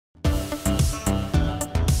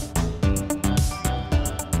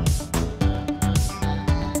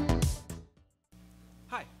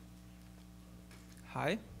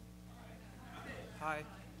Hi. Hi.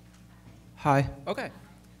 Hi. OK.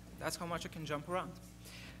 That's how much I can jump around.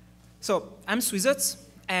 So I'm Swizec,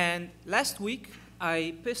 and last week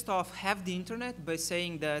I pissed off half the internet by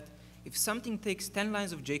saying that if something takes 10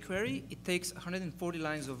 lines of jQuery, it takes 140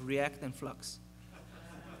 lines of React and Flux.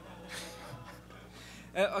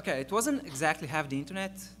 OK, it wasn't exactly half the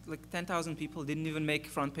internet. Like 10,000 people didn't even make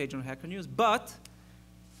front page on Hacker News. But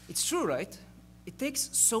it's true, right? It takes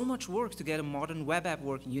so much work to get a modern web app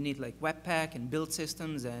working. You need like Webpack and build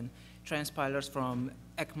systems and transpilers from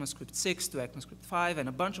ECMAScript 6 to ECMAScript 5 and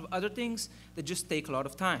a bunch of other things that just take a lot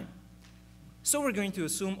of time. So we're going to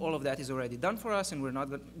assume all of that is already done for us and we're not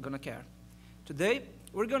going to care. Today,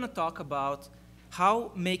 we're going to talk about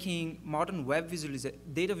how making modern web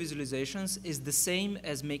data visualizations is the same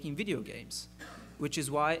as making video games, which is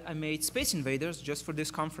why I made Space Invaders just for this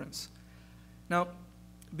conference. Now,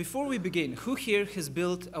 before we begin, who here has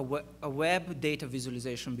built a web data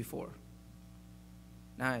visualization before?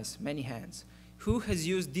 Nice, many hands. Who has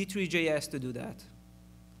used d3.js to do that?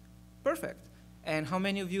 Perfect. And how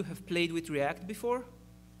many of you have played with React before?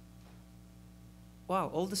 Wow,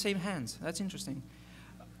 all the same hands. That's interesting.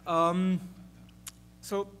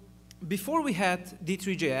 So before we had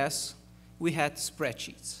d3.js, we had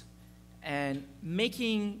spreadsheets. And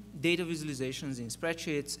making data visualizations in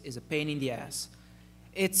spreadsheets is a pain in the ass.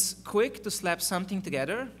 It's quick to slap something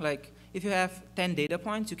together. Like if you have 10 data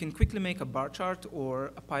points, you can quickly make a bar chart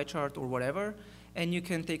or a pie chart or whatever, and you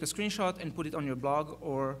can take a screenshot and put it on your blog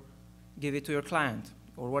or give it to your client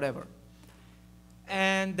or whatever.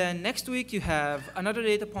 And then next week, you have another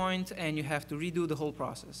data point, and you have to redo the whole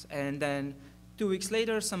process. And then 2 weeks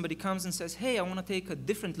later, somebody comes and says, hey, I want to take a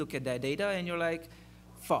different look at that data. And you're like,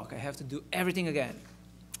 fuck, I have to do everything again.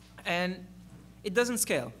 And it doesn't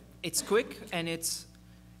scale. It's quick, and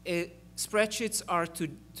spreadsheets are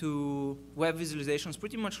to web visualizations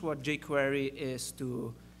pretty much what jQuery is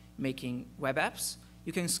to making web apps.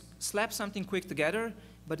 You can slap something quick together,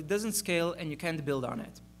 but it doesn't scale, and you can't build on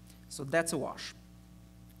it. So that's a wash.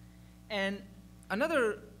 And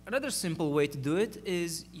another simple way to do it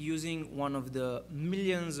is using one of the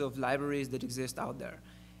millions of libraries that exist out there.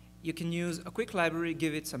 You can use a quick library,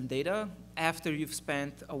 give it some data, after you've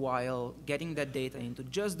spent a while getting that data into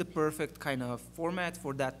just the perfect kind of format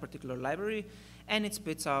for that particular library, and it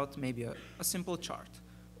spits out maybe a simple chart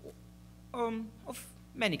of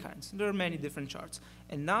many kinds. There are many different charts.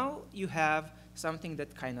 And now you have something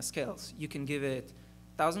that kind of scales. You can give it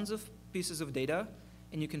thousands of pieces of data,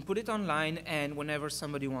 and you can put it online, and whenever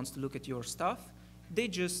somebody wants to look at your stuff, they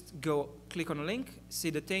just go click on a link,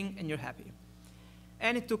 see the thing, and you're happy.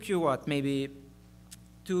 And it took you, what, maybe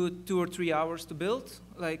two or 3 hours to build,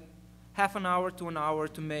 like half an hour to an hour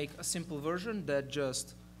to make a simple version that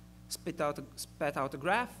just spat out a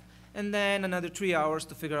graph, and then another 3 hours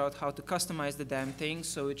to figure out how to customize the damn thing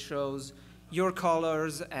so it shows your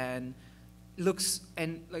colors and looks,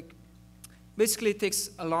 and like, basically it takes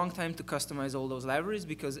a long time to customize all those libraries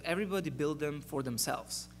because everybody built them for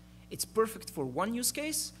themselves. It's perfect for one use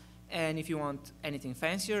case, and if you want anything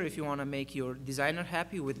fancier, if you want to make your designer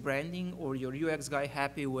happy with branding or your UX guy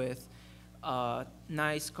happy with a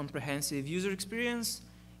nice, comprehensive user experience,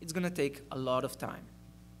 it's going to take a lot of time.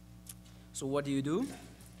 So what do?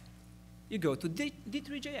 You go to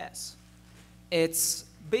d3.js. It's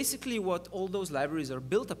basically what all those libraries are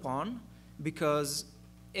built upon because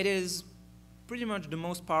it is pretty much the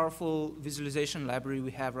most powerful visualization library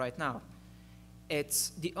we have right now.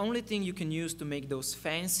 It's the only thing you can use to make those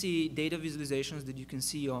fancy data visualizations that you can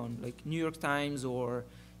see on like New York Times or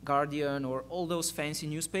Guardian or all those fancy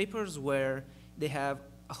newspapers where they have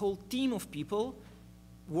a whole team of people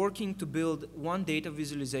working to build one data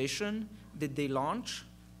visualization that they launch,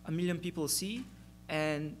 1 million people see,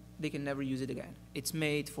 and they can never use it again. It's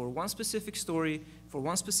made for one specific story, for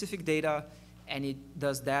one specific data, and it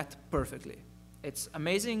does that perfectly. It's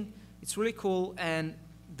amazing, it's really cool, and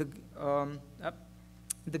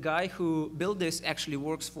the guy who built this actually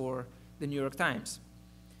works for the New York Times.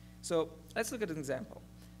 So let's look at an example.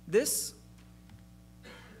 This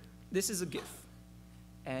is a GIF,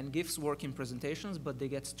 and GIFs work in presentations, but they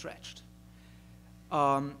get stretched.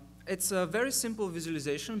 It's a very simple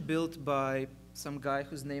visualization built by some guy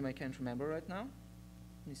whose name I can't remember right now.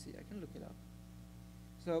 Let me see, I can look it up.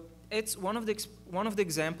 So it's one of the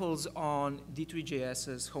examples on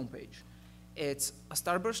d3.js's homepage. It's a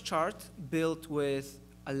starburst chart built with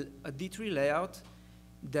a D3 layout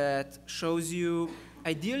that shows you,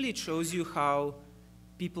 ideally it shows you how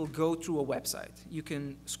people go through a website. You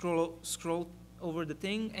can scroll over the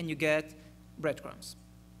thing and you get breadcrumbs.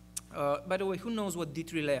 By the way, who knows what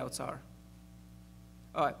D3 layouts are?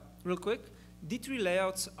 All right, real quick. D3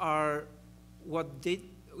 layouts are what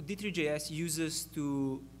D3.js uses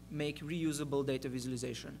to make reusable data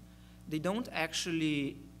visualization. They don't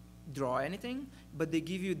actually draw anything, but they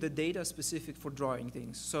give you the data specific for drawing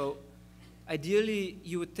things. So ideally,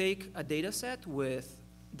 you would take a data set with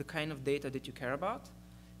the kind of data that you care about,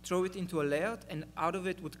 throw it into a layout, and out of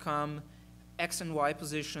it would come X and Y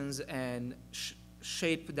positions and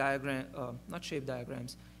shape diagram, not shape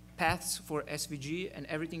diagrams, paths for SVG, and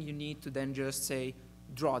everything you need to then just say,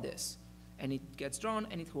 draw this. And it gets drawn,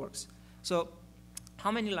 and it works. So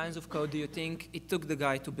how many lines of code do you think it took the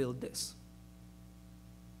guy to build this?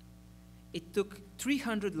 It took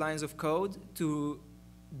 300 lines of code to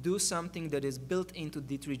do something that is built into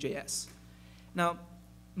d3.js. Now,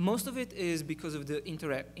 most of it is because of the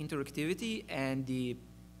interactivity and the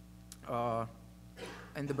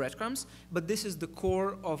breadcrumbs, but this is the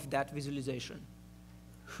core of that visualization.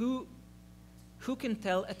 Who can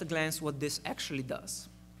tell at a glance what this actually does?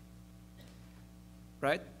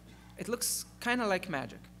 Right? It looks kind of like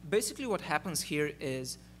magic. Basically what happens here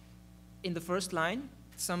is, in the first line,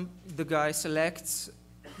 the guy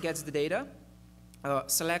gets the data,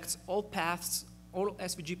 selects all paths, all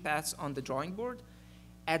SVG paths on the drawing board,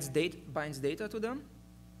 binds data to them,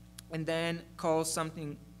 and then calls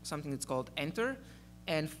something that's called enter,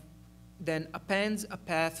 and then appends a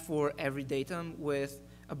path for every datum with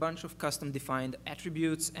a bunch of custom-defined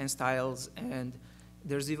attributes and styles, and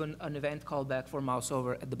there's even an event callback for mouse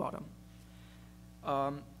over at the bottom.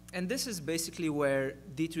 And this is basically where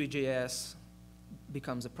d3.js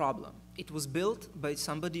becomes a problem. It was built by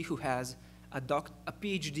somebody who has a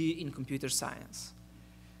PhD in computer science.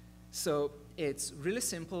 So it's really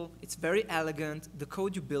simple, it's very elegant, the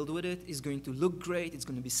code you build with it is going to look great, it's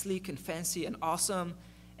going to be sleek and fancy and awesome,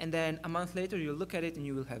 and then a month later you'll look at it and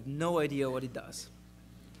you will have no idea what it does.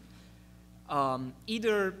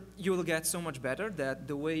 Either you will get so much better that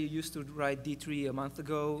the way you used to write D3 a month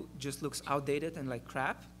ago just looks outdated and like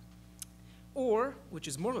crap, or, which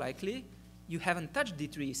is more likely, you haven't touched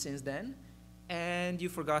D3 since then, and you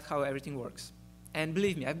forgot how everything works. And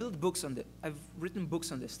believe me, I've written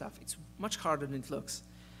books on this stuff. It's much harder than it looks.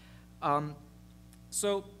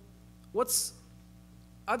 So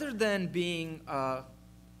other than being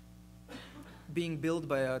built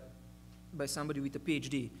by somebody with a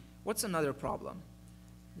PhD, what's another problem?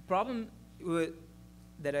 The problem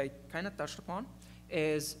that I kind of touched upon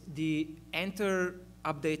is the enter,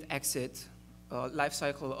 update, exit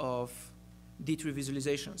lifecycle of D3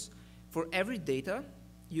 visualizations. For every data,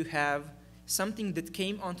 you have something that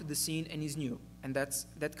came onto the scene and is new, and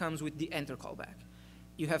that comes with the enter callback.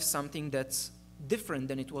 You have something that's different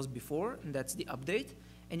than it was before, and that's the update,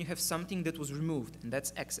 and you have something that was removed, and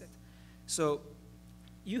that's exit. So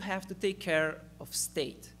you have to take care of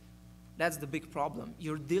state. That's the big problem.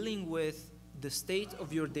 You're dealing with the state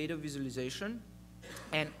of your data visualization,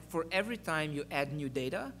 and for every time you add new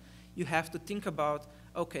data, you have to think about,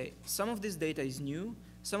 okay, some of this data is new,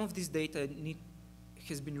 some of this data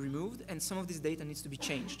has been removed, and some of this data needs to be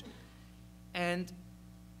changed. And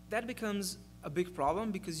that becomes a big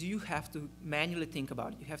problem because you have to manually think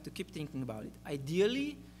about it. You have to keep thinking about it.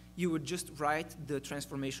 Ideally, you would just write the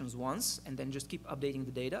transformations once and then just keep updating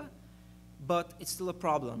the data, but it's still a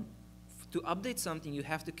problem. To update something, you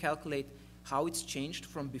have to calculate how it's changed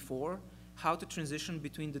from before, how to transition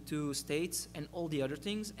between the two states, and all the other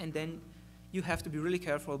things, and then you have to be really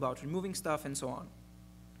careful about removing stuff and so on.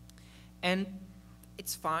 And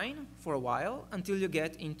it's fine for a while until you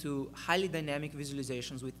get into highly dynamic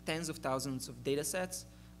visualizations with tens of thousands of data sets,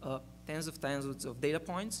 tens of thousands of data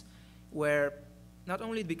points, where not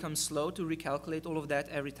only it becomes slow to recalculate all of that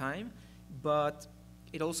every time, but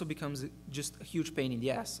it also becomes just a huge pain in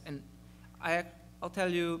the ass. And I'll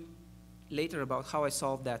tell you later about how I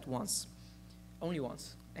solved that once, only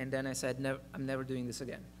once. And then I said, I'm never doing this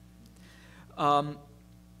again.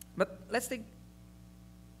 But let's take,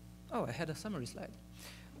 oh, I had a summary slide.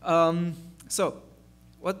 So,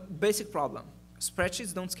 basic problem?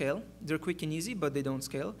 Spreadsheets don't scale. They're quick and easy, but they don't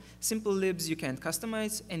scale. Simple libs you can't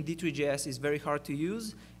customize, and d3.js is very hard to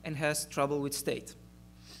use and has trouble with state.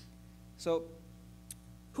 So,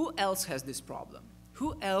 who else has this problem?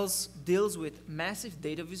 Who else deals with massive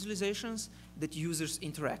data visualizations that users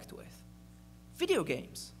interact with? Video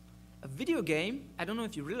games. A video game, I don't know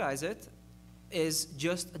if you realize it, is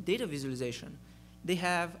just a data visualization. They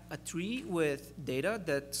have a tree with data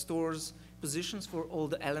that stores positions for all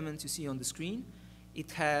the elements you see on the screen.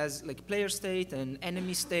 It has like player state and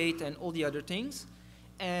enemy state and all the other things.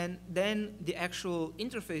 And then the actual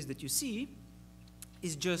interface that you see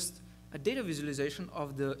is just a data visualization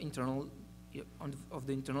of the internal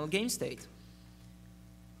game state.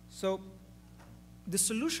 So the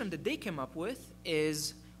solution that they came up with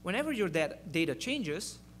is whenever your data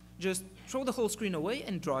changes, just throw the whole screen away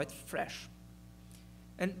and draw it fresh.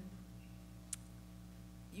 And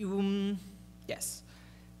yes,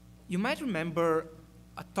 you might remember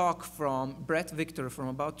a talk from Brett Victor from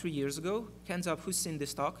about 3 years ago. Hands up, who's seen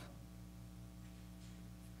this talk?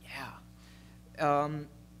 Yeah.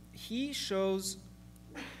 He shows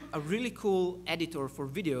a really cool editor for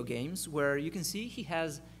video games where you can see he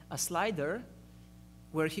has a slider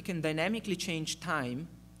where he can dynamically change time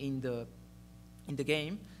in the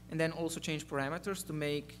game and then also change parameters to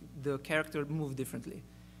make the character move differently.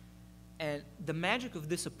 And the magic of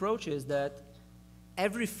this approach is that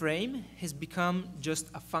every frame has become just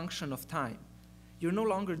a function of time. You're no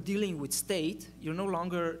longer dealing with state. You're no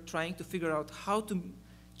longer trying to figure out how to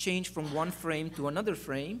change from one frame to another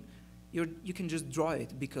frame. You can just draw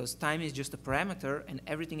it because time is just a parameter and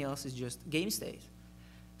everything else is just game state.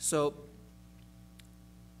 So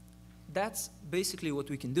that's basically what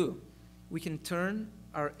we can do. We can turn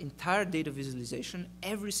our entire data visualization,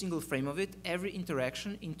 every single frame of it, every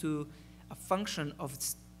interaction into a function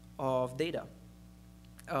of data.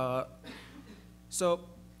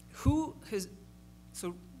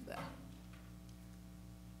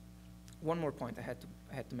 One more point I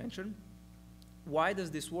had to mention. Why does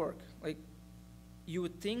this work? Like, you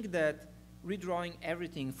would think that redrawing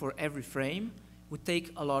everything for every frame would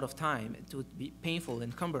take a lot of time. It would be painful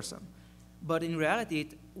and cumbersome. But in reality,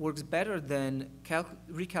 it works better than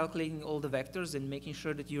recalculating all the vectors and making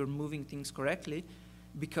sure that you're moving things correctly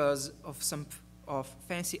because of some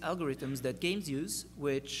fancy algorithms that games use,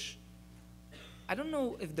 which I don't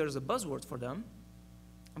know if there's a buzzword for them,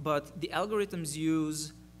 but the algorithms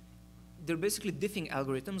use, they're basically diffing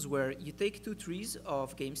algorithms where you take two trees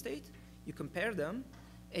of game state, you compare them,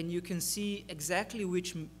 and you can see exactly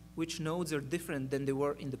which nodes are different than they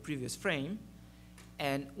were in the previous frame.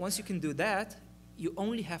 And once you can do that, you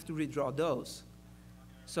only have to redraw those.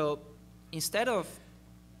 So instead of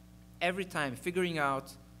every time figuring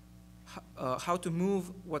out how to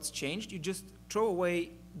move what's changed, you just throw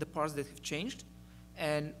away the parts that have changed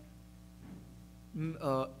and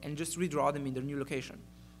just redraw them in their new location.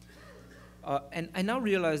 And I now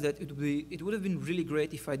realize that it would have been really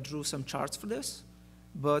great if I drew some charts for this,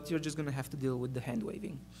 but you're just going to have to deal with the hand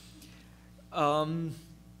waving.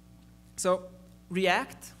 So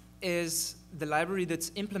React is the library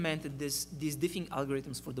that's implemented these diffing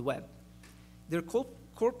algorithms for the web. Their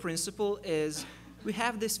core principle is we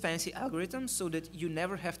have this fancy algorithm so that you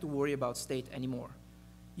never have to worry about state anymore.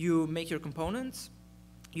 You make your components,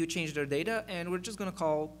 you change their data, and we're just going to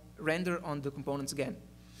call render on the components again.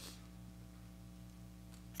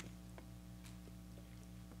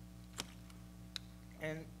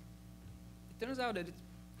 And it turns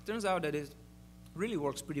out that it really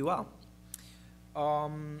works pretty well.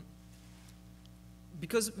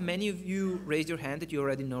 Because many of you raised your hand that you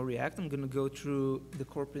already know React, I'm going to go through the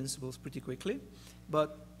core principles pretty quickly.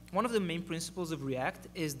 But one of the main principles of React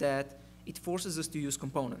is that it forces us to use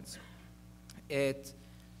components. A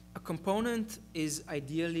component is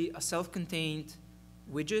ideally a self-contained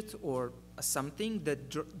widget or a something that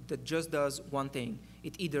just does one thing.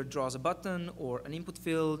 It either draws a button or an input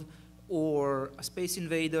field or a space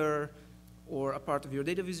invader or a part of your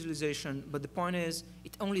data visualization, but the point is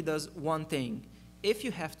it only does one thing. If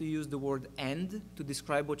you have to use the word "and" to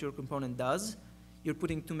describe what your component does, you're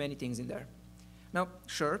putting too many things in there. Now,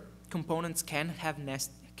 sure, components can have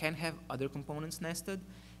other components nested,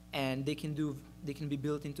 and they can be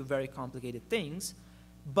built into very complicated things,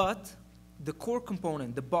 but the core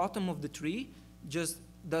component, the bottom of the tree,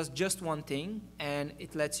 does just one thing, and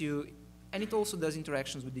it lets you, and it also does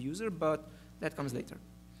interactions with the user, but that comes later.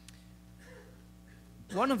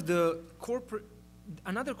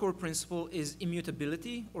 Another core principle is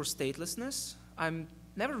immutability or statelessness. I'm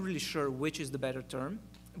never really sure which is the better term,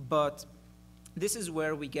 but this is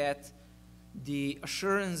where we get the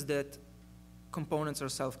assurance that components are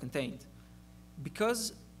self-contained.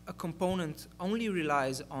 Because a component only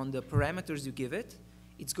relies on the parameters you give it,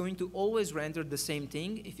 it's going to always render the same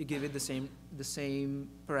thing if you give it the same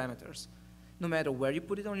parameters. No matter where you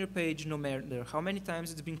put it on your page, no matter how many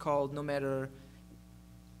times it's been called,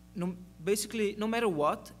 basically, no matter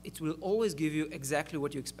what, it will always give you exactly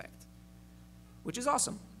what you expect, which is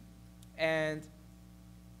awesome. And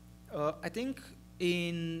I think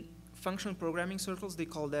in functional programming circles, they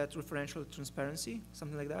call that referential transparency,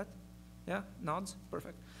 something like that. Yeah, nods,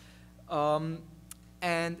 perfect.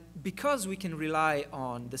 And because we can rely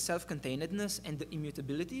on the self-containedness and the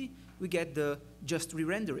immutability, we get the just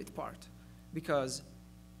re-render it part. Because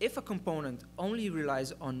if a component only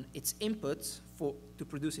relies on its inputs to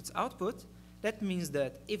produce its output, That means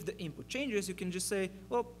that if the input changes, you can just say,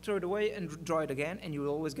 well, throw it away and draw it again, and you will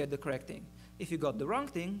always get the correct thing. If you got the wrong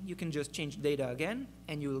thing, you can just change data again,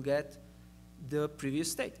 and you will get the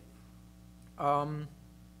previous state.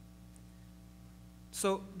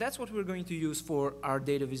 So that's what we're going to use for our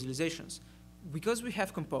data visualizations. Because we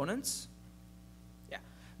have components,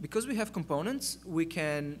 we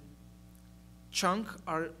can chunk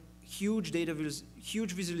our huge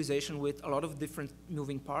visualization with a lot of different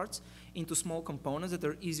moving parts into small components that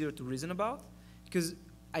are easier to reason about. Because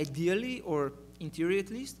ideally, or in theory at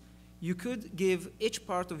least, you could give each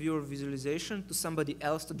part of your visualization to somebody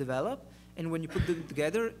else to develop, and when you put them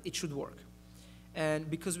together, it should work. And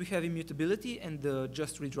because we have immutability and the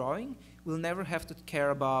just redrawing, we'll never have to care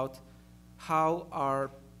about how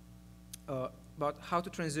to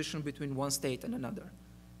transition between one state and another.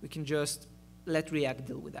 We can just let React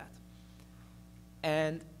deal with that.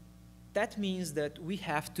 And that means that we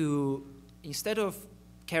have to, instead of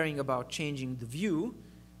caring about changing the view,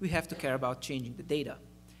 we have to care about changing the data.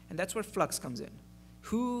 And that's where Flux comes in.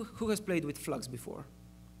 Who has played with Flux before?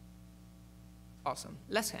 Awesome,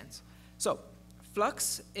 less hands. So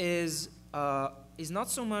Flux is not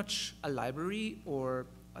so much a library or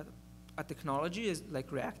a technology as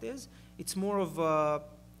like React is. It's more of a,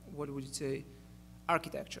 what would you say,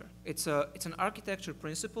 architecture. It's an architecture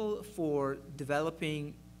principle for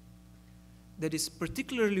developing that is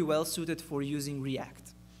particularly well suited for using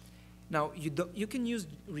React. Now, you can use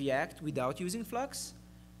React without using Flux,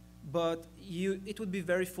 but it would be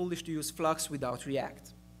very foolish to use Flux without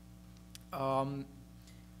React.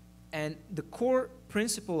 And the core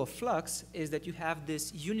principle of Flux is that you have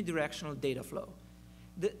this unidirectional data flow.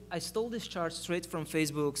 I stole this chart straight from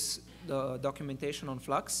Facebook's documentation on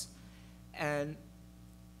Flux, and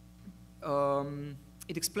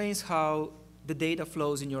it explains how the data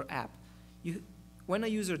flows in your app. When a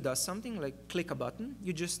user does something, like click a button,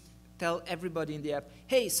 you just tell everybody in the app,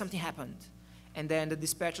 hey, something happened. And then the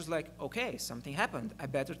dispatcher's like, okay, something happened. I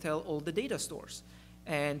better tell all the data stores.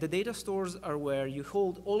 And the data stores are where you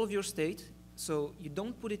hold all of your state, so you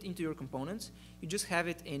don't put it into your components. You just have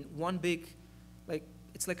it in one big,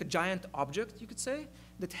 it's like a giant object, you could say,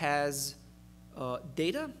 that has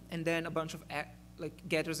data and then a bunch of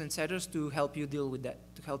getters and setters to help you deal with that,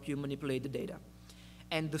 to help you manipulate the data.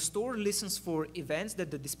 And the store listens for events that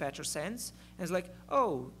the dispatcher sends, and it's like,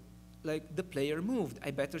 oh, like the player moved,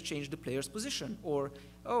 I better change the player's position. Or,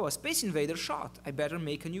 oh, a space invader shot, I better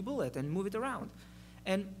make a new bullet and move it around.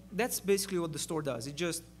 And that's basically what the store does. It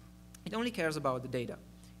only cares about the data.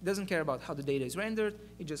 It doesn't care about how the data is rendered.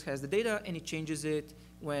 It just has the data, and it changes it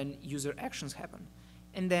when user actions happen.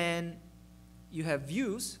 And then you have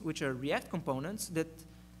views, which are React components that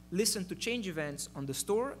listen to change events on the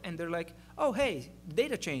store, and they're like, oh, hey,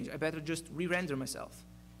 data changed. I better just re-render myself.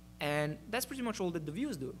 And that's pretty much all that the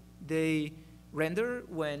views do. They render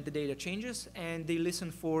when the data changes, and they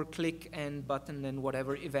listen for click and button and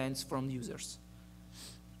whatever events from users.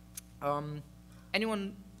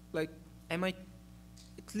 Anyone, am I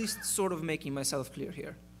at least sort of making myself clear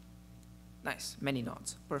here? Nice, many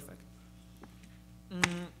nods, perfect.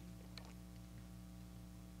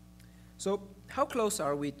 So how close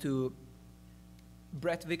are we to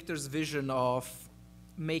Brett Victor's vision of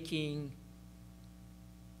making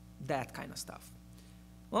that kind of stuff?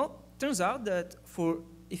 Well, turns out that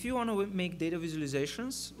if you want to make data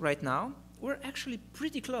visualizations right now, we're actually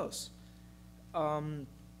pretty close.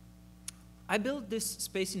 I built this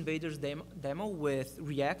Space Invaders demo with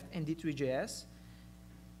React and d3.js,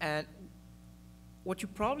 and what you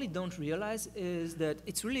probably don't realize is that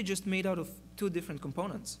it's really just made out of two different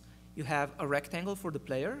components. You have a rectangle for the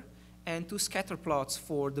player and two scatter plots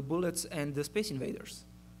for the bullets and the Space Invaders.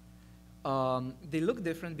 They look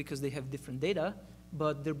different because they have different data,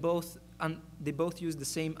 but they both use the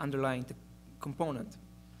same underlying component.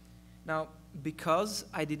 Now, because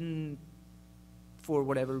I didn't, for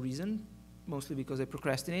whatever reason, mostly because I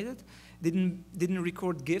procrastinated, didn't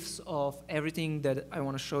record GIFs of everything that I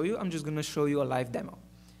want to show you, I'm just going to show you a live demo.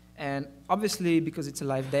 And obviously, because it's a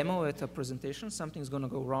live demo at a presentation, something's going to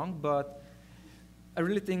go wrong, but I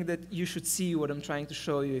really think that you should see what I'm trying to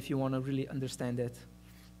show you if you want to really understand it.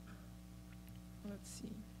 Let's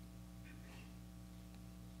see.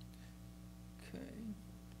 Okay.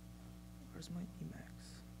 Where's my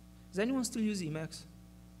Emacs? Does anyone still use Emacs?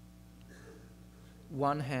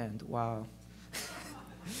 One hand, wow.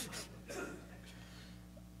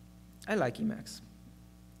 I like Emacs.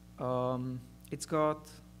 It's got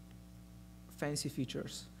fancy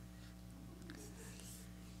features.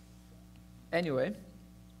 Anyway,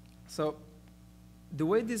 so the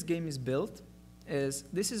way this game is built is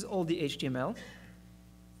this is all the HTML.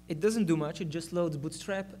 It doesn't do much. It just loads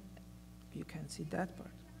Bootstrap. You can't see that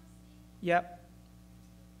part. Yeah.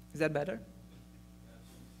 Is that better?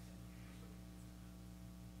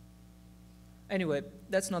 Anyway,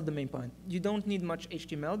 that's not the main point. You don't need much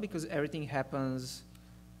HTML because everything happens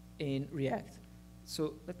in React.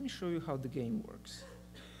 So let me show you how the game works.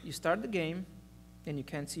 You start the game, and you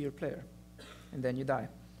can't see your player, and then you die.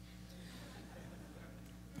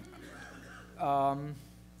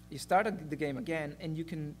 You start the game again, and you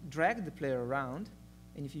can drag the player around,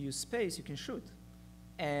 and if you use space, you can shoot.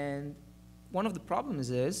 And one of the problems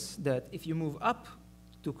is that if you move up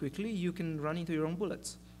too quickly, you can run into your own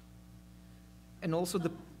bullets. And also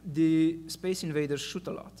the space invaders shoot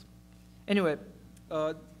a lot. Anyway,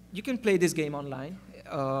 you can play this game online,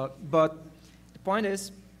 but the point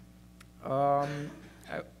is,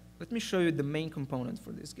 let me show you the main component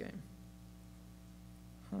for this game.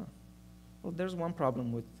 Well, there's one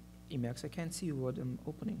problem with Emacs. I can't see what I'm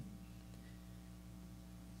opening.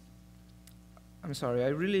 I'm sorry, I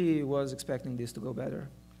really was expecting this to go better.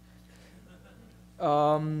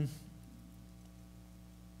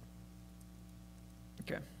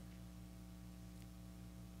 Okay.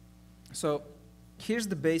 So here's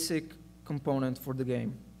the basic component for the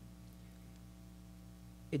game.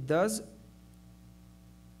 It does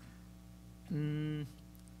how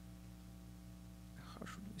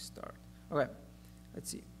should we start? Okay, let's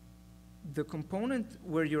see. The component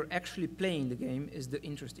where you're actually playing the game is the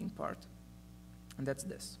interesting part, and that's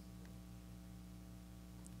this.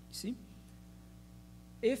 You see?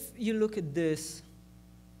 If you look at this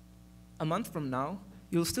a month from now,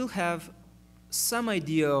 you'll still have some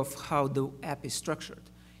idea of how the app is structured.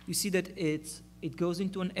 You see that it goes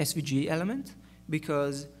into an SVG element,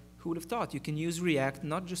 because who would have thought you can use React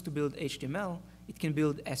not just to build HTML, it can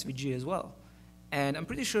build SVG as well. And I'm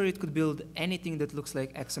pretty sure it could build anything that looks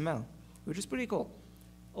like XML, which is pretty cool.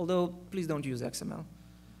 Although, please don't use XML.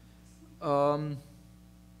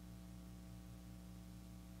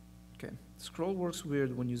 Okay, scroll works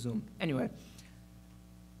weird when you zoom. Anyway,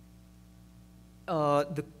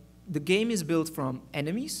 the game is built from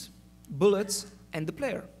enemies, bullets, and the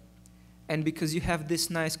player. And because you have this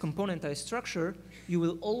nice componentized structure, you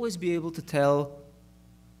will always be able to tell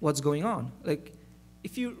what's going on. Like,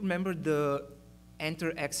 if you remember the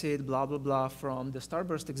enter, exit, blah, blah, blah from the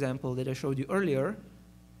Starburst example that I showed you earlier,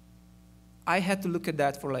 I had to look at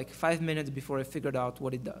that for like 5 minutes before I figured out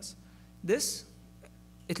what it does. This,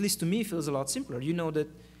 at least to me, feels a lot simpler. You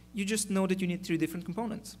just know that you need 3 different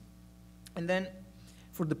components. And then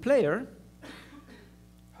for the player,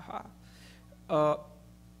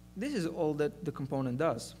 this is all that the component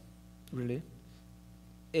does, really.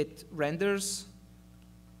 It renders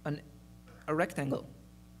a rectangle,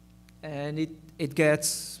 and it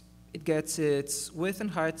gets its width and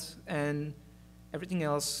height and everything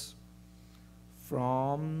else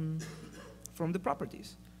from the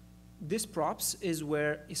properties. This props is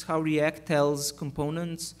how React tells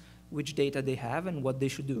components which data they have and what they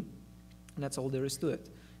should do. And that's all there is to it.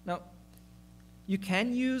 Now, you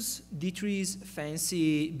can use D3's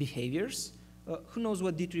fancy behaviors. Who knows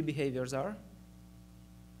what D3 behaviors are?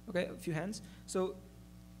 Okay, a few hands. So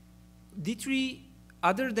D3,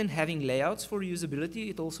 other than having layouts for usability,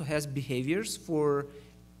 it also has behaviors for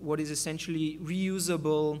what is essentially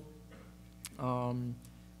reusable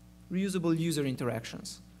user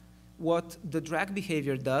interactions. What the drag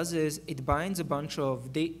behavior does is it binds a bunch of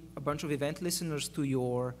event listeners to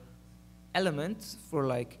your element for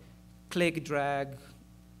like click, drag,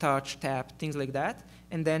 touch, tap, things like that,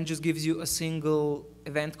 and then just gives you a single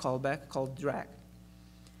event callback called drag.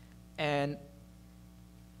 And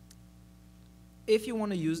if you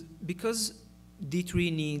want to use, because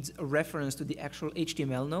D3 needs a reference to the actual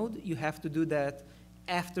HTML node, you have to do that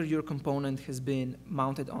after your component has been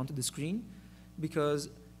mounted onto the screen, because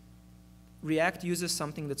React uses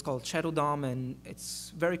something that's called Shadow DOM, and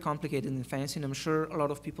it's very complicated and fancy, and I'm sure a lot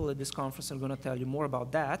of people at this conference are going to tell you more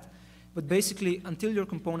about that. But basically, until your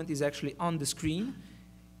component is actually on the screen,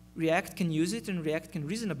 React can use it and React can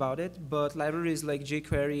reason about it, but libraries like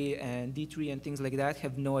jQuery and D3 and things like that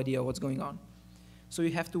have no idea what's going on. So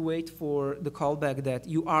you have to wait for the callback that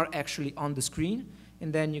you are actually on the screen,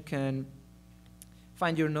 and then you can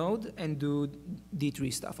find your node and do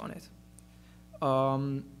D3 stuff on it.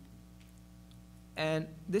 And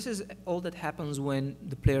this is all that happens when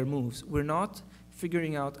the player moves. We're not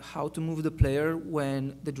figuring out how to move the player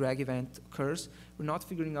when the drag event occurs. We're not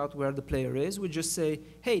figuring out where the player is. We just say,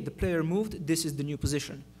 hey, the player moved, this is the new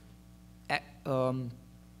position.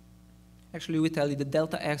 Actually, we tell you the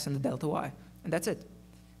delta X and the delta Y, and that's it.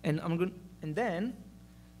 And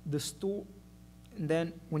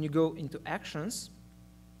then when you go into actions,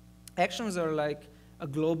 Actions are like a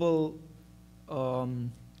global,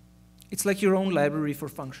 it's like your own library for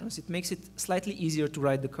functions. It makes it slightly easier to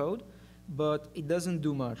write the code, but it doesn't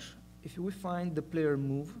do much. If we find the player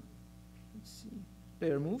move, let's see,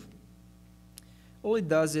 player move, all it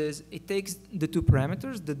does is it takes the two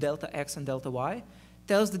parameters, the delta x and delta y,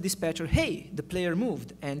 tells the dispatcher, hey, the player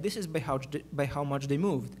moved, and this is by how much they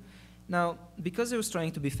moved. Now, because I was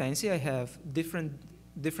trying to be fancy, I have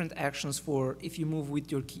different actions for if you move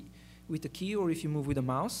with your key, with a key, or if you move with a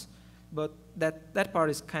mouse. But that part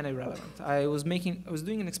is kind of irrelevant. I was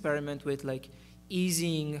doing an experiment with like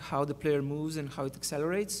easing how the player moves and how it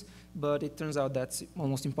accelerates, but it turns out that's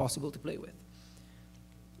almost impossible to play with.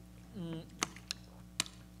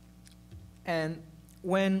 And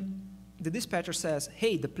when the dispatcher says,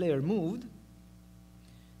 hey, the player moved,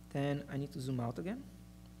 then I need to zoom out again.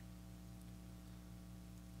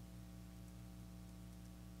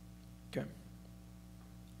 Okay.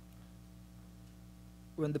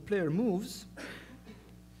 When the player moves,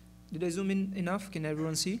 did I zoom in enough? Can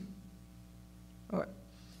everyone see? All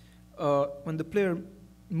right. When the player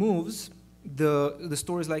moves, the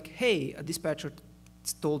story is like, hey, a dispatcher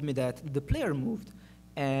told me that the player moved.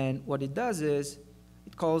 And what it does is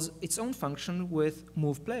it calls its own function with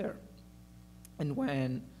movePlayer. And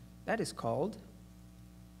when that is called,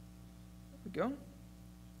 there we go.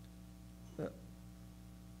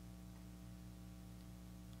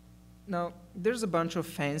 Now, there's a bunch of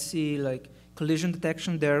fancy like collision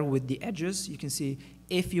detection there with the edges. You can see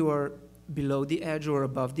if you are below the edge or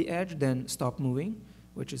above the edge, then stop moving,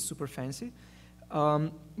 which is super fancy.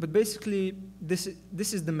 But basically, this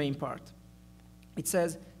is the main part. It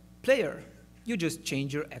says, player, you just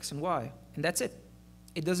change your x and y, and that's it.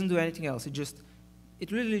 It doesn't do anything else.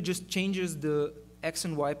 It literally just changes the x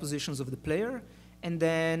and y positions of the player, and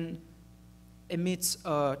then emits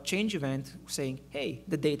a change event saying, hey,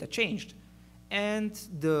 the data changed. And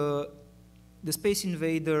the Space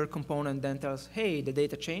Invader component then tells, hey, the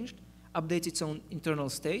data changed, updates its own internal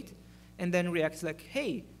state, and then reacts like,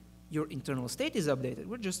 hey, your internal state is updated.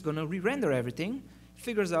 We're just going to re-render everything.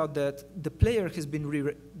 Figures out that the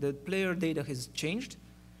player data has changed,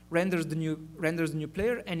 renders the new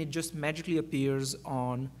player, and it just magically appears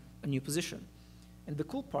on a new position. And the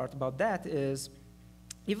cool part about that is,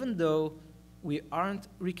 even though we aren't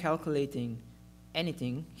recalculating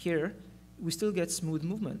anything here, we still get smooth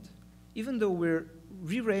movement. Even though we're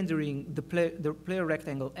re-rendering the player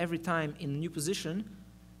rectangle every time in a new position,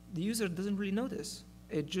 the user doesn't really notice.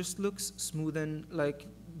 It just looks smooth and like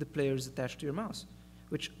the player is attached to your mouse,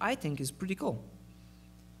 which I think is pretty cool.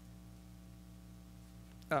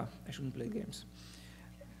 I shouldn't play games.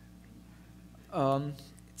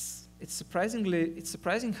 It's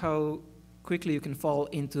surprising how quickly you can fall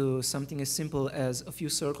into something as simple as a few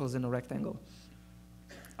circles in a rectangle.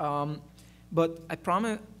 But I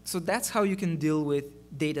promise, so that's how you can deal with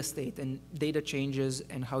data state and data changes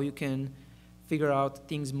and how you can figure out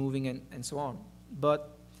things moving and so on.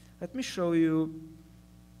 But let me show you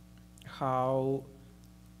how,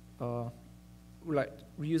 like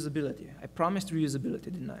reusability. I promised reusability,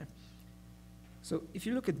 didn't I? So if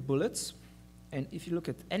you look at bullets and if you look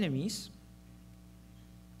at enemies,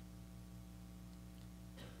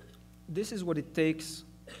 this is what it takes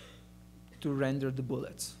to render the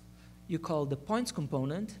bullets. You call the points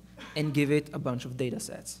component and give it a bunch of data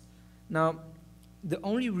sets. Now, the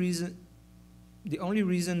only reason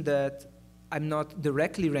that I'm not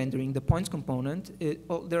directly rendering the points component,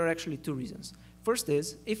 well, there are actually two reasons. First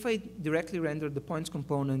is, if I directly render the points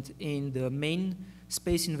component in the main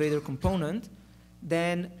Space Invader component,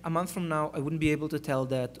 then a month from now, I wouldn't be able to tell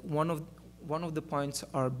that one of the points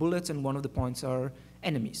are bullets and one of the points are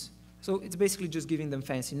enemies. So it's basically just giving them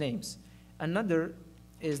fancy names. Another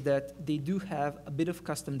is that they do have a bit of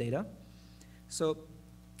custom data. So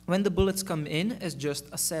when the bullets come in as just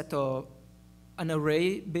a set of an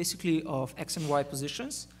array, basically, of x and y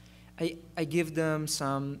positions, I give them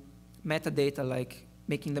some metadata, like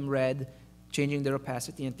making them red, changing their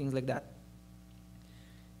opacity, and things like that.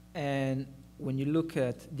 And when you look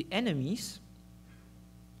at the enemies,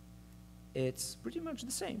 it's pretty much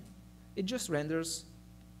the same. It just renders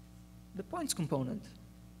the points component.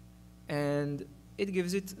 And it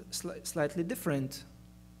gives it slightly different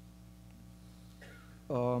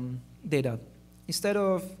data. Instead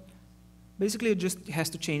of, basically it just has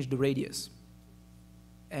to change the radius.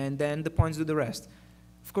 And then the points do the rest.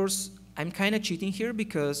 Of course, I'm kind of cheating here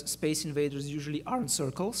because Space Invaders usually aren't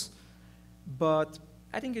circles, but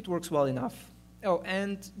I think it works well enough. Oh,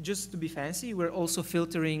 and just to be fancy, we're also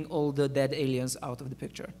filtering all the dead aliens out of the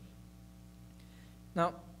picture.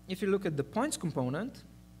 Now, if you look at the points component,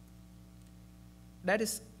 that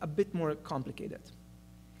is a bit more complicated.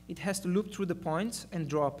 It has to loop through the points and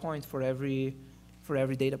draw a point for every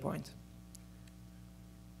data point.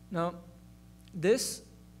 Now, this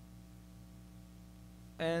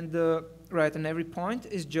and every point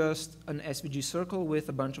is just an SVG circle with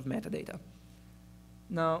a bunch of metadata.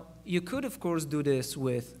 Now, you could, of course, do this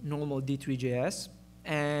with normal d3.js,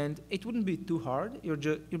 and it wouldn't be too hard. You're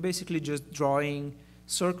basically just drawing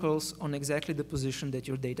circles on exactly the position that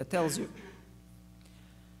your data tells you.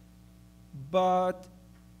 But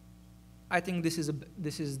I think this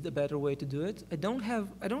is the better way to do it. I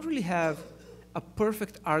don't really have a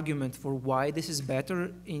perfect argument for why this is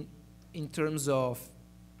better in terms of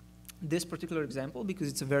this particular example, because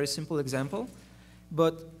it's a very simple example.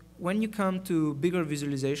 But when you come to bigger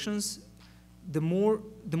visualizations, the more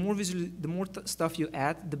stuff you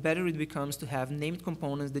add, the better it becomes to have named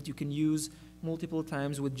components that you can use multiple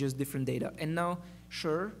times with just different data. And now,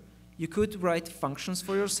 sure, you could write functions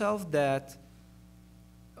for yourself that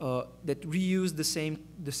reuse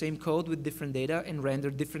the same code with different data and render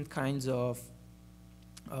different kinds of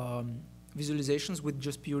visualizations with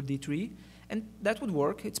just pure D3, and that would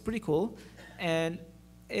work. It's pretty cool, and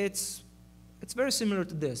it's very similar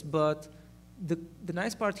to this. But the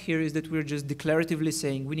nice part here is that we're just declaratively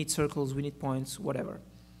saying we need circles, we need points, whatever.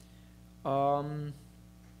 And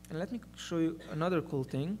let me show you another cool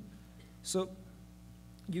thing. So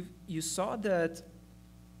you saw that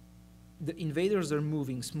the invaders are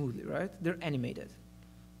moving smoothly, right? They're animated.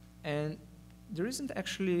 And there isn't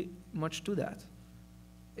actually much to that.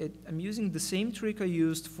 I'm using the same trick I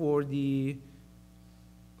used for the,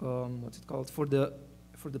 what's it called? For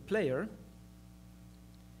the player.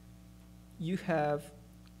 You have,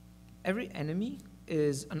 every enemy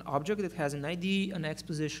is an object that has an ID, an X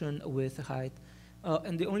position, a width, a height.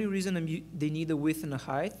 And the only reason they need a width and a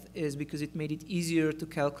height is because it made it easier to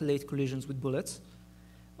calculate collisions with bullets.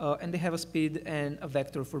 And they have a speed and a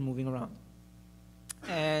vector for moving around.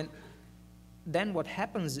 And then what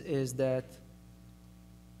happens is that,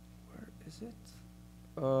 where is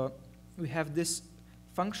it? We have this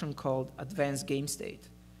function called advanced game state.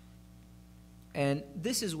 And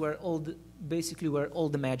this is where basically where all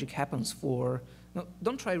the magic happens for, now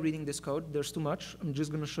don't try reading this code, there's too much. I'm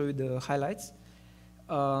just gonna show you the highlights.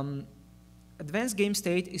 Advanced game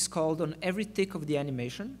state is called on every tick of the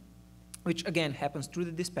animation, which again happens through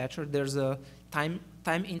the dispatcher. There's a time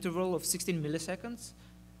interval of 16 milliseconds.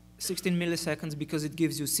 16 milliseconds because it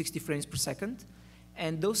gives you 60 frames per second.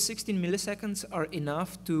 And those 16 milliseconds are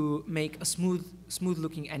enough to make a smooth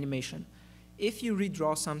looking animation. If you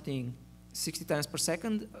redraw something 60 times per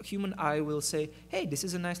second, a human eye will say, hey, this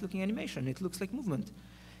is a nice looking animation. It looks like movement.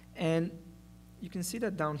 And you can see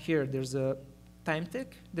that down here, there's a time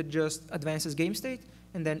tick that just advances game state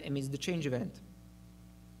and then emits the change event.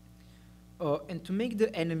 And to make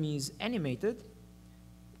the enemies animated,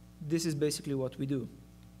 this is basically what we do.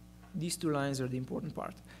 These two lines are the important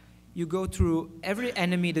part. You go through every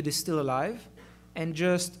enemy that is still alive and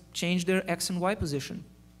just change their X and Y position.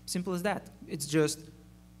 Simple as that. It's just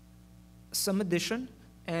some addition,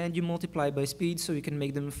 and you multiply by speed so you can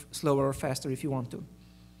make them slower or faster if you want to.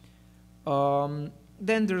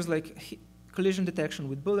 Then there's like collision detection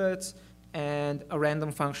with bullets and a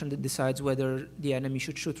random function that decides whether the enemy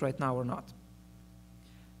should shoot right now or not.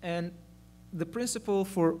 And the principle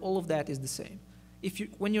for all of that is the same.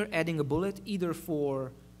 When you're adding a bullet, either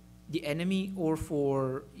for the enemy or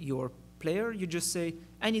for your player, you just say,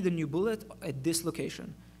 I need a new bullet at this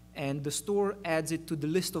location. And the store adds it to the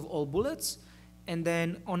list of all bullets, and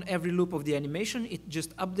then on every loop of the animation, it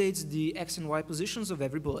just updates the X and Y positions of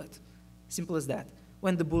every bullet. Simple as that.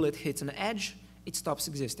 When the bullet hits an edge, it stops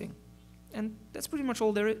existing. And that's pretty much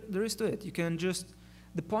all there is to it. You can just,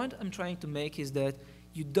 the point I'm trying to make is that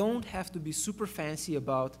you don't have to be super fancy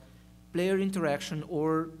about player interaction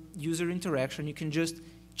or user interaction. You can just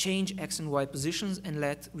change X and Y positions and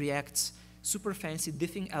let React's super fancy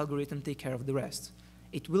diffing algorithm take care of the rest.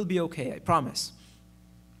 It will be okay, I promise.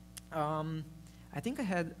 I think I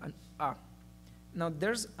had now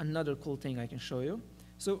there's another cool thing I can show you.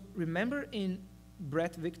 So remember in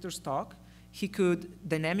Brett Victor's talk, he could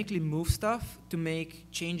dynamically move stuff to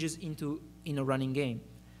make changes in a running game.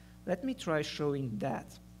 Let me try showing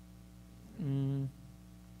that. I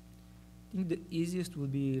think the easiest will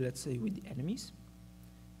be, let's say, with the enemies.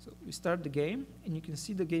 So we start the game, and you can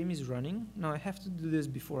see the game is running. Now I have to do this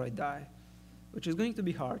before I die, which is going to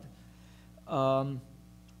be hard. And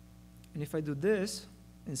if I do this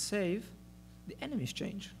and save, the enemies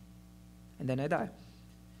change, and then I die.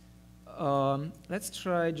 Let's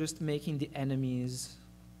try just making the enemies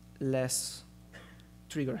less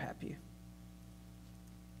trigger happy.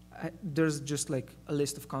 there's just like a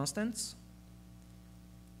list of constants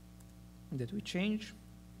that we change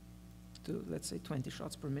to, let's say, 20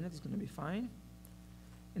 shots per minute is going to be fine.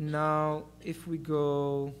 And now if we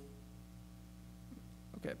go,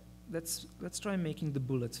 okay, let's try making the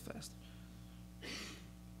bullets fast.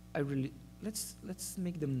 Let's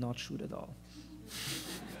make them not shoot at all.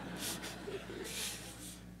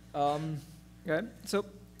 Okay, so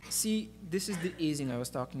see, this is the easing I was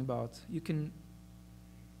talking about. You can,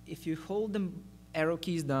 if you hold the arrow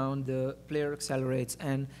keys down, the player accelerates,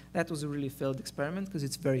 and that was a really failed experiment because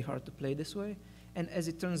it's very hard to play this way. And as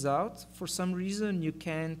it turns out, for some reason, you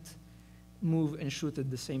can't move and shoot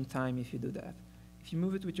at the same time if you do that. If you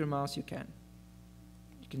move it with your mouse, you can.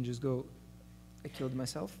 You can just go, I killed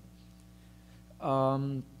myself.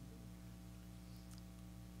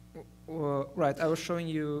 Right, I was showing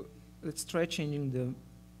you, let's try changing the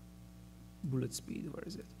bullet speed. Where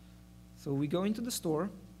is it? So we go into the store,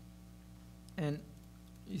 and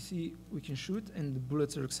you see we can shoot, and the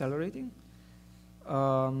bullets are accelerating.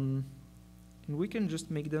 And we can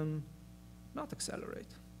just make them not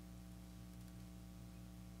accelerate.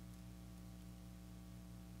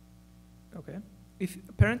 Okay.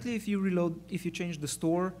 Apparently, if you reload, if you change the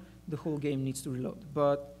store, the whole game needs to reload.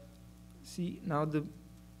 But see, now the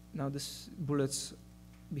bullets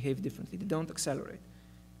behave differently. They don't accelerate.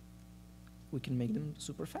 We can make them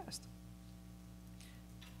super fast.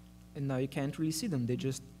 And now you can't really see them. They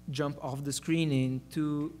just jump off the screen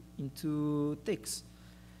into ticks.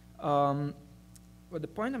 But the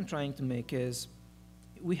point I'm trying to make is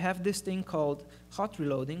we have this thing called hot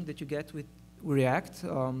reloading that you get with React.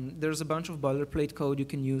 There's a bunch of boilerplate code you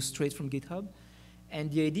can use straight from GitHub. And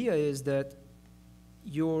the idea is that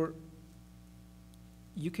you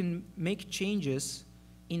can make changes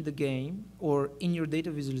in the game or in your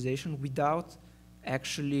data visualization without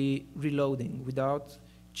actually reloading, without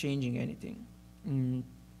changing anything.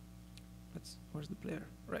 Where's the player?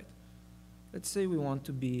 Right. Let's say we want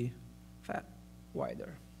to be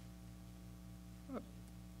wider.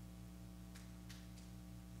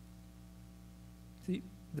 See,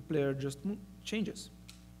 the player just changes.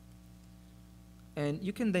 And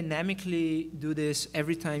you can dynamically do this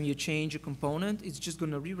every time you change a component. It's just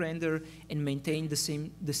going to re-render and maintain the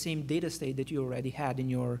same data state that you already had in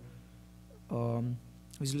your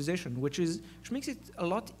visualization, which makes it a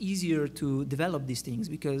lot easier to develop these things,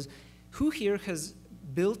 because who here has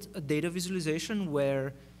built a data visualization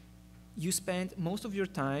where you spend most of your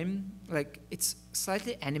time, like it's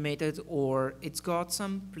slightly animated or it's got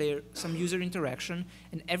some user interaction,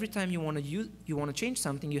 and every time you want to change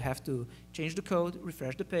something, you have to change the code,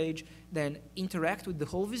 refresh the page, then interact with the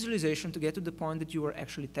whole visualization to get to the point that you are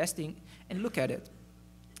actually testing and look at it.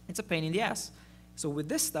 It's a pain in the ass. So with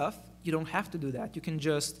this stuff, you don't have to do that. You can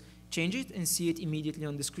just change it and see it immediately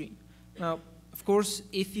on the screen. Now, of course,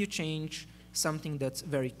 if you change something that's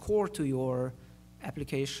very core to your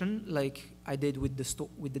application, like I did with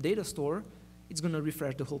the data store, it's going to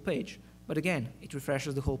refresh the whole page. But again, it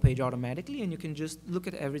refreshes the whole page automatically, and you can just look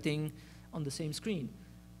at everything on the same screen.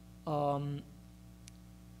 Now,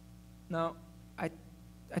 I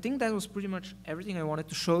think that was pretty much everything I wanted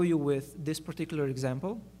to show you with this particular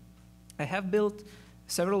example. I have built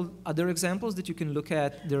several other examples that you can look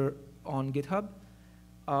at. They're on GitHub.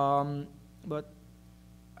 But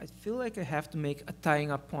I feel like I have to make a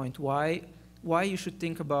tying up point. Why you should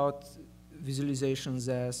think about visualizations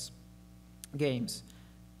as games.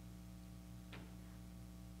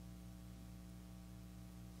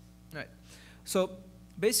 Right. So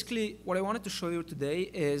basically, what I wanted to show you today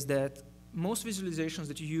is that most visualizations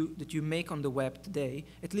that you make on the web today,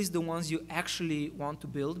 at least the ones you actually want to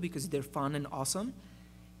build because they're fun and awesome,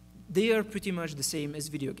 they are pretty much the same as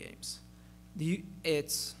video games.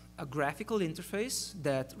 It's a graphical interface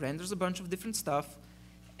that renders a bunch of different stuff,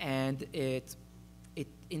 and it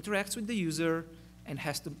interacts with the user and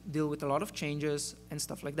has to deal with a lot of changes and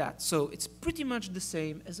stuff like that. So it's pretty much the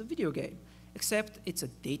same as a video game, except it's a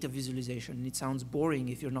data visualization, and it sounds boring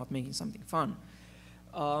if you're not making something fun.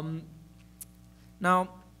 Now,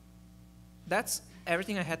 that's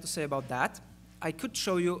everything I had to say about that. I could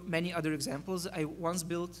show you many other examples. I once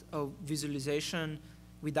built a visualization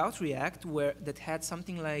without React that had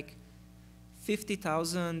something like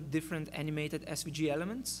 50,000 different animated SVG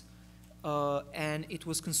elements. And it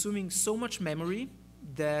was consuming so much memory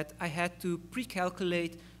that I had to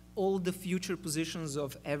pre-calculate all the future positions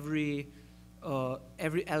of every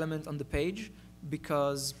element on the page,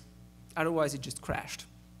 because otherwise it just crashed.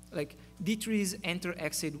 Like d3's enter,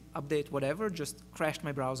 exit, update, whatever, just crashed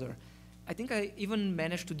my browser. I think I even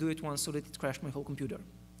managed to do it once so that it crashed my whole computer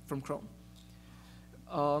from Chrome.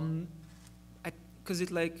 because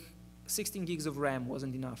it like 16 gigs of RAM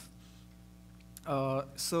wasn't enough.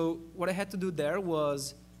 So what I had to do there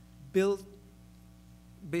was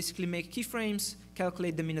basically make keyframes,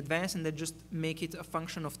 calculate them in advance, and then just make it a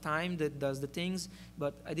function of time that does the things.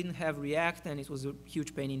 But I didn't have React, and it was a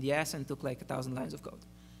huge pain in the ass and took like 1,000 lines of code.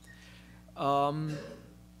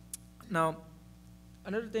 Now,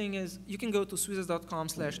 another thing is you can go to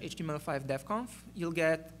swizec.com/HTML5DevConf. You'll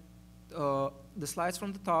get the slides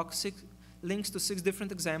from the talk, links to 6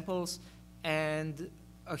 different examples, and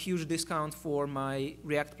a huge discount for my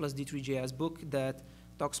React plus d3.js book that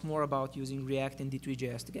talks more about using React and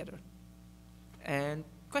d3.js together. And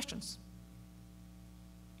questions?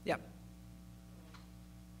 Yeah.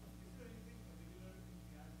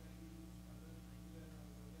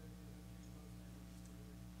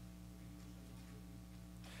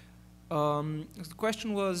 The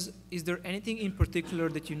question was, is there anything in particular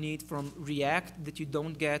that you need from React that you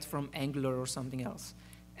don't get from Angular or something else?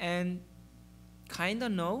 And kinda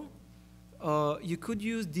no. You could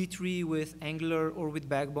use D3 with Angular or with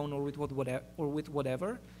Backbone or with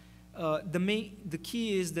whatever. The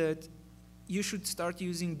key is that you should start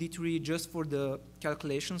using D3 just for the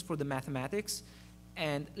calculations, for the mathematics,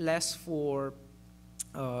 and less for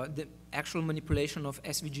the actual manipulation of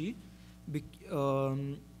SVG.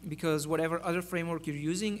 Because whatever other framework you're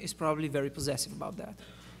using is probably very possessive about that.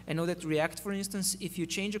 I know that React, for instance, if you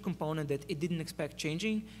change a component that it didn't expect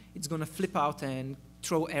changing, it's going to flip out and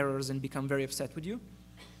throw errors and become very upset with you.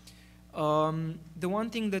 The one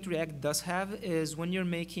thing that React does have is when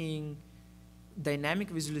you're making dynamic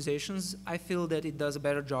visualizations, I feel that it does a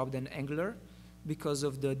better job than Angular because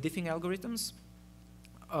of the diffing algorithms.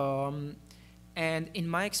 And in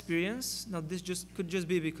my experience, now this could just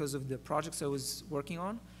be because of the projects I was working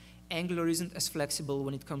on, Angular isn't as flexible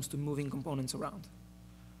when it comes to moving components around.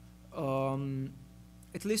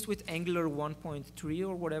 At least with Angular 1.3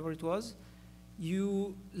 or whatever it was,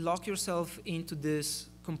 you lock yourself into this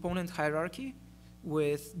component hierarchy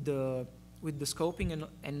with the scoping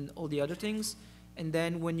and all the other things. And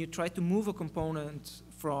then when you try to move a component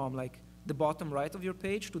from like the bottom right of your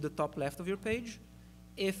page to the top left of your page,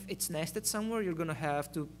 if it's nested somewhere, you're going to have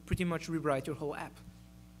to pretty much rewrite your whole app.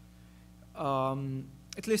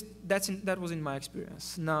 At least that was in my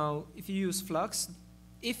experience. Now, if you use Flux,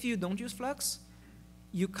 if you don't use Flux,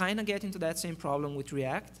 you kind of get into that same problem with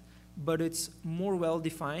React, but it's more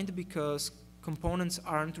well-defined because components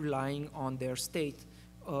aren't relying on their state.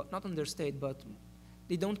 Not on their state, but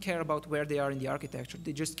they don't care about where they are in the architecture.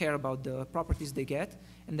 They just care about the properties they get,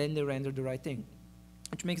 and then they render the right thing,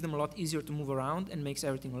 which makes them a lot easier to move around and makes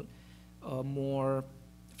everything more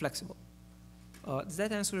flexible. Does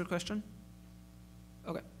that answer your question?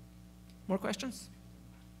 Okay. More questions?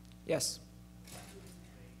 Yes.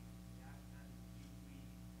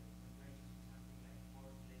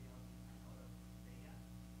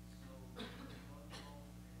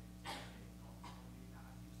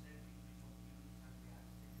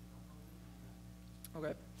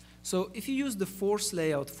 Okay. So if you use the force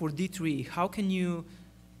layout for D3, how can you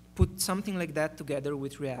put something like that together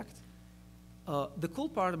with React? The cool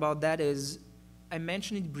part about that is, I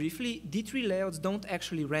mentioned it briefly, D3 layouts don't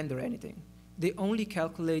actually render anything. They only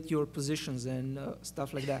calculate your positions and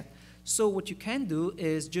stuff like that. So what you can do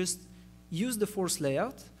is just use the force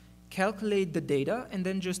layout, calculate the data, and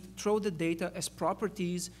then just throw the data as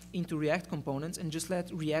properties into React components and just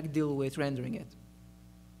let React deal with rendering it.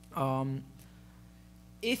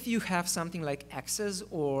 If you have something like access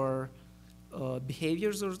or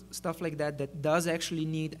behaviors or stuff like that that does actually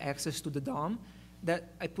need access to the DOM,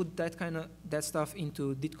 I put that stuff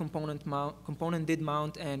into did component did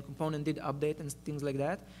mount and component did update and things like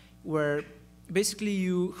that, where basically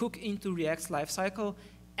you hook into React's lifecycle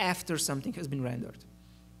after something has been rendered,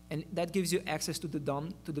 and that gives you access to the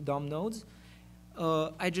DOM nodes.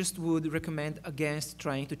 I just would recommend against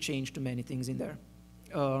trying to change too many things in there.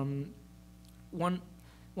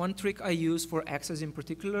 One trick I use for access in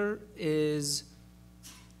particular is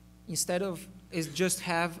just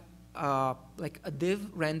have like a div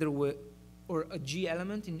render with, or a G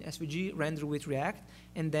element in SVG render with React,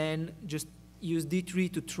 and then just use D3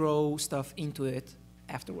 to throw stuff into it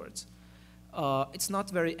afterwards. It's not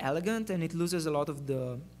very elegant, and it loses a lot of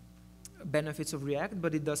the benefits of React,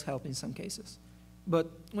 but it does help in some cases. But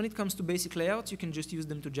when it comes to basic layouts, you can just use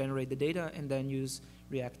them to generate the data and then use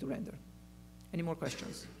React to render. Any more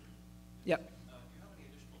questions? Yeah. Do you have any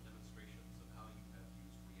additional demonstrations of how you have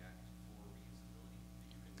used React for reusability that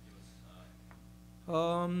you can give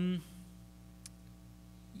us?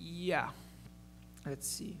 Yeah. Let's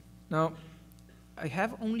see. Now, I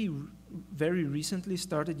have only very recently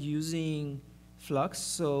started using flux,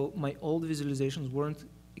 so my old visualizations weren't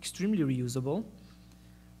extremely reusable.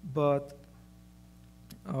 But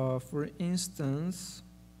for instance,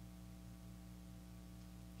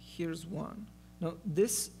 here's one. Now,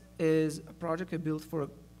 this is a project I built for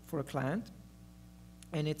a client,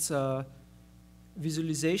 and it's a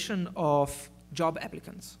visualization of job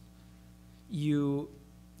applicants. You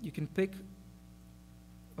can pick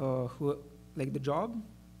the job,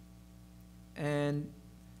 and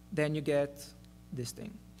then you get this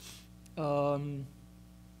thing. Now,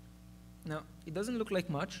 it doesn't look like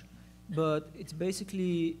much, but it's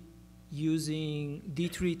basically using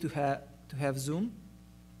D3 to have zoom.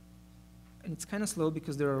 And it's kind of slow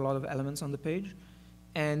because there are a lot of elements on the page.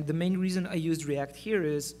 And the main reason I used React here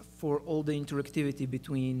is for all the interactivity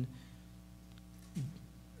between,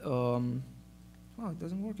 oh, it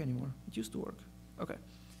doesn't work anymore. It used to work. Okay.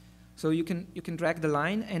 So you can drag the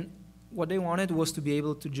line, and what they wanted was to be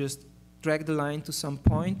able to just drag the line to some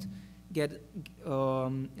point,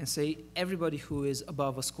 and say everybody who is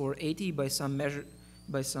above a score 80 by some measure,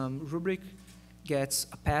 by some rubric, gets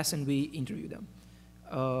a pass, and we interview them.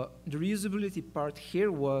 The reusability part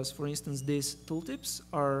here was, for instance, these tooltips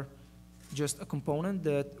are just a component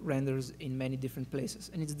that renders in many different places.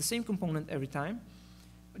 And it's the same component every time,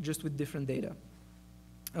 just with different data.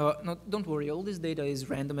 No, don't worry, all this data is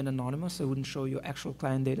random and anonymous. I wouldn't show you actual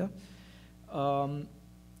client data. And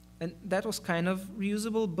that was kind of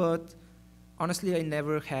reusable, but honestly, I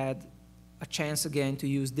never had a chance again to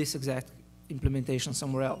use this exact implementation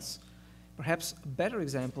somewhere else. Perhaps a better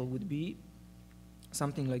example would be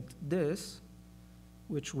something like this,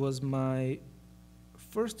 which was my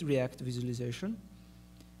first React visualization.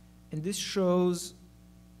 And this shows,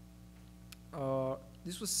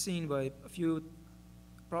 this was seen by a few,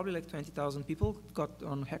 probably like 20,000 people got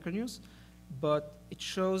on Hacker News, but it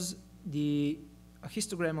shows a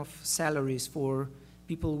histogram of salaries for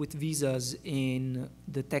people with visas in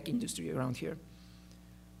the tech industry around here.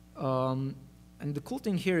 And the cool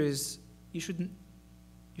thing here is you should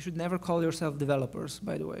never call yourself developers,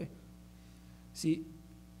 by the way. See,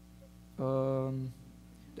 the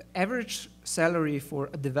average salary for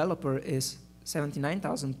a developer is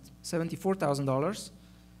 $74,000.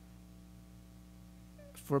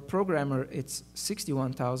 For a programmer, it's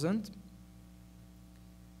 $61,000.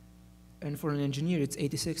 And for an engineer, it's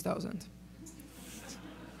 $86,000.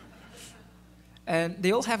 And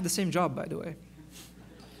they all have the same job, by the way.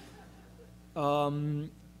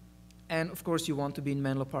 And of course, you want to be in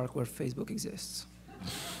Menlo Park, where Facebook exists.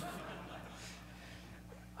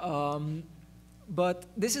 But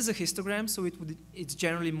this is a histogram, so it's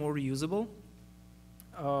generally more reusable.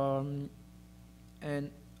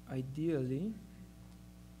 And ideally,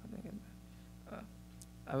 how did I get that?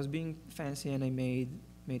 I was being fancy, and I made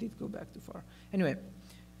it go back too far. Anyway,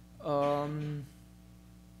 no,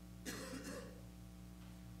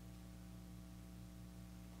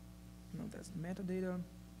 that's metadata.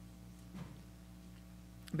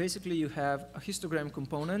 Basically, you have a histogram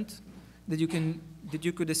component that you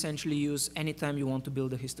could essentially use anytime you want to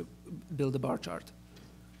build a bar chart.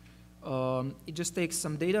 It just takes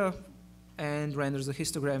some data and renders a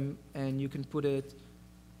histogram, and you can put it.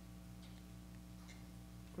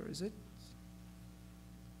 Where is it?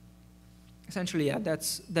 Essentially, yeah,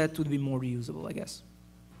 that would be more reusable, I guess.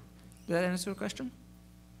 Did that answer your question?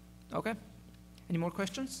 Okay. Any more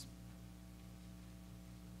questions?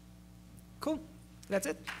 Cool. That's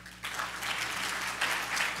it.